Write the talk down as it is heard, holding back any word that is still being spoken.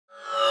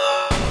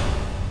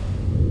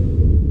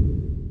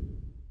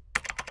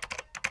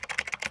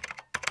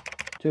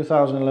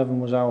2011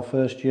 was our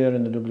first year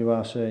in the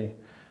WRC.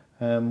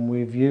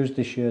 We've used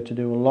this year to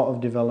do a lot of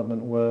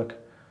development work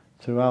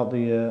throughout the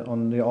year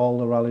on all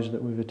the rallies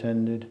that we've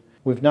attended.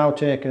 We've now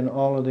taken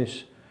all of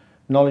this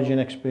knowledge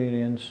and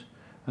experience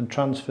and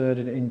transferred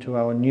it into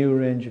our new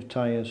range of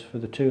tyres for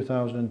the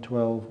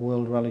 2012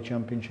 World Rally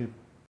Championship.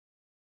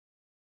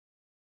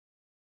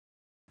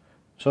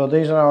 So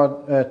these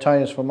are our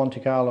tyres for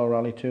Monte Carlo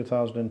Rally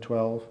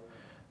 2012.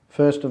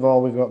 First of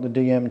all, we've got the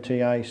DMACK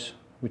Tyres,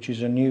 which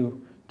is a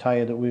new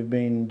tyre that we've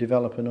been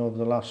developing over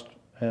the last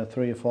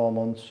 3 or 4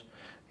 months.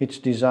 It's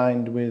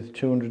designed with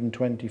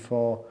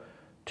 224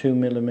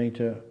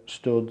 2mm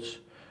studs.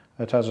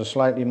 It has a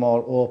slightly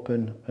more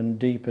open and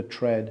deeper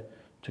tread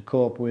to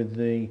cope with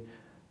the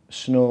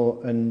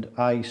snow and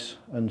ice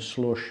and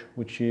slush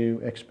which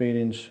you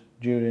experience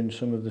during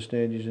some of the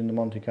stages in the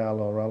Monte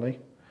Carlo Rally.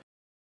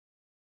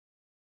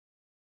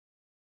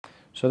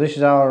 So this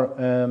is our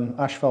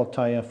asphalt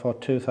tyre for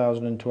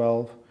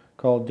 2012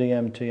 called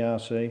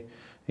DMACK.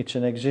 It's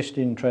an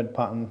existing tread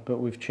pattern, but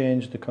we've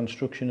changed the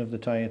construction of the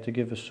tyre to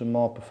give us some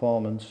more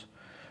performance.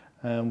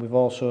 We've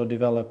also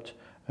developed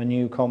a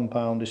new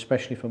compound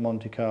especially for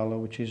Monte Carlo,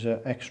 which is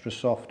extra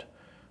soft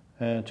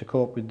to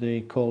cope with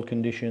the cold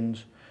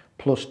conditions,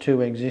 plus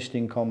 2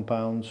 existing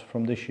compounds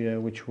from this year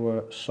which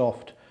were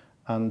soft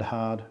and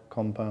hard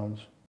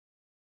compounds.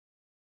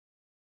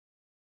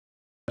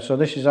 So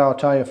this is our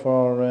tyre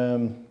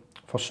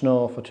for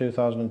snow for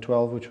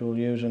 2012, which we'll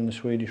use in the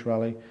Swedish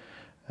Rally.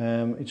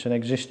 It's an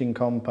existing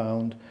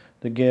compound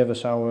that gave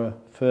us our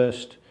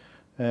first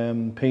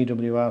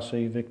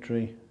PWRC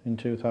victory in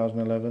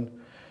 2011.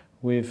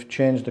 We've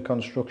changed the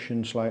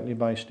construction slightly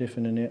by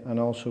stiffening it, and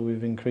also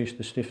we've increased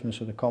the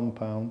stiffness of the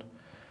compound,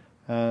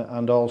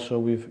 and also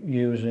we've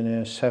used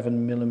a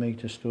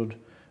 7mm stud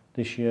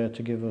this year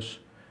to give us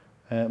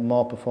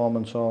more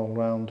performance all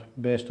round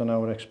based on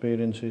our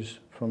experiences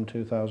from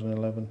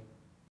 2011.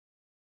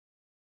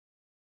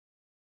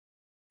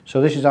 So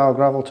this is our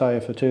gravel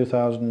tyre for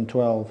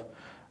 2012.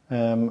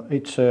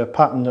 It's a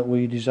pattern that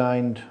we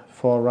designed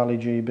for Rally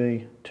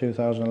GB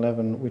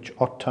 2011, which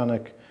Ott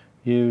Tänak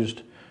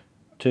used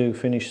to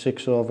finish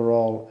 6th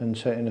overall and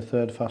set in a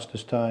 3rd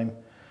fastest time.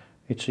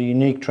 It's a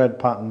unique tread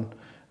pattern.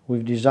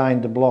 We've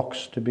designed the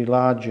blocks to be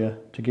larger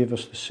to give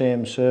us the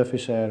same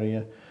surface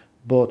area,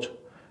 but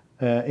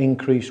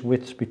increase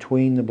widths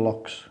between the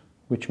blocks,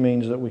 which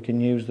means that we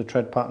can use the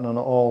tread pattern on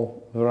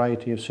all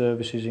variety of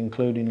surfaces,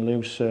 including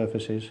loose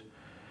surfaces.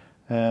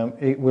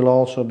 It will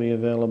also be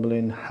available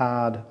in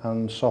hard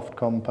and soft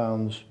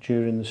compounds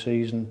during the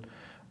season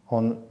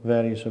on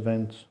various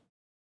events.